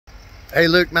Hey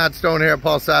Luke, Matt Stone here at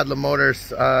Paul Sadler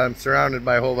Motors. I'm surrounded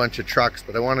by a whole bunch of trucks,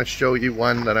 but I want to show you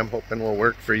one that I'm hoping will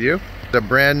work for you. The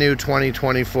brand new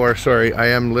 2024, sorry, I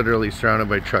am literally surrounded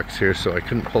by trucks here, so I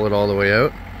couldn't pull it all the way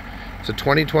out. It's a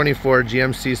 2024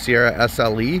 GMC Sierra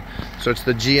SLE, so it's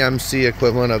the GMC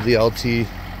equivalent of the LT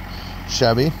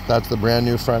Chevy. That's the brand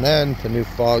new front end, the new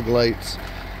fog lights,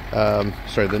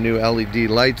 the new LED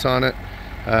lights on it.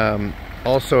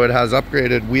 Also, it has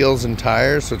upgraded wheels and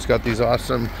tires, so it's got these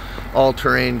awesome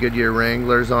all-terrain Goodyear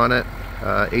Wranglers on it,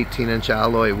 18-inch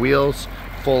alloy wheels,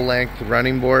 full-length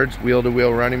running boards,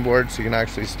 wheel-to-wheel running boards, so you can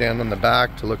actually stand on the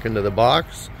back to look into the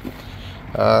box.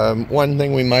 One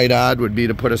thing we might add would be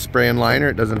to put a spray and liner.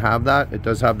 It doesn't have that. It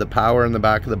does have the power in the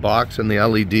back of the box and the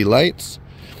LED lights.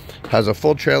 Has a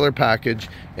full trailer package,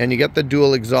 and you get the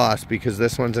dual exhaust because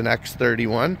this one's an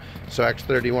X31. So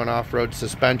X31 off-road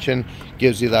suspension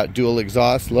gives you that dual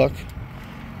exhaust look.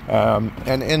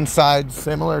 And inside,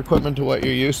 similar equipment to what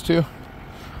you're used to.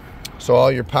 So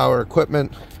all your power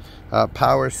equipment,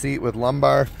 power seat with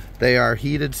lumbar. They are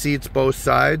heated seats both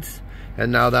sides.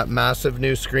 And now that massive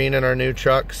new screen in our new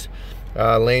trucks.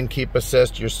 Lane keep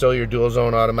assist, your dual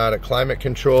zone automatic climate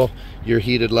control, your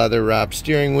heated leather wrapped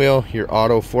steering wheel, your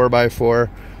auto 4x4,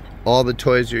 all the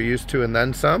toys you're used to and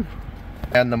then some.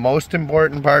 And the most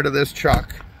important part of this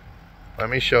truck, let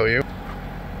me show you.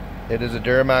 It is a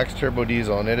Duramax turbo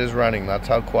diesel and it is running. That's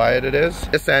how quiet it is.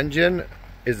 This engine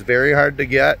is very hard to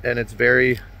get, and it's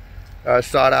very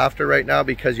sought after right now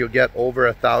because you'll get over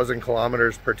 1,000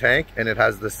 kilometers per tank, and it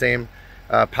has the same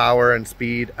power and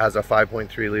speed as a 5.3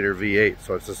 liter V8.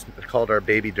 So it's called our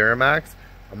baby Duramax.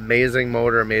 Amazing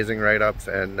motor, amazing write-ups,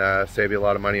 and save you a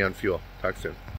lot of money on fuel. Talk soon.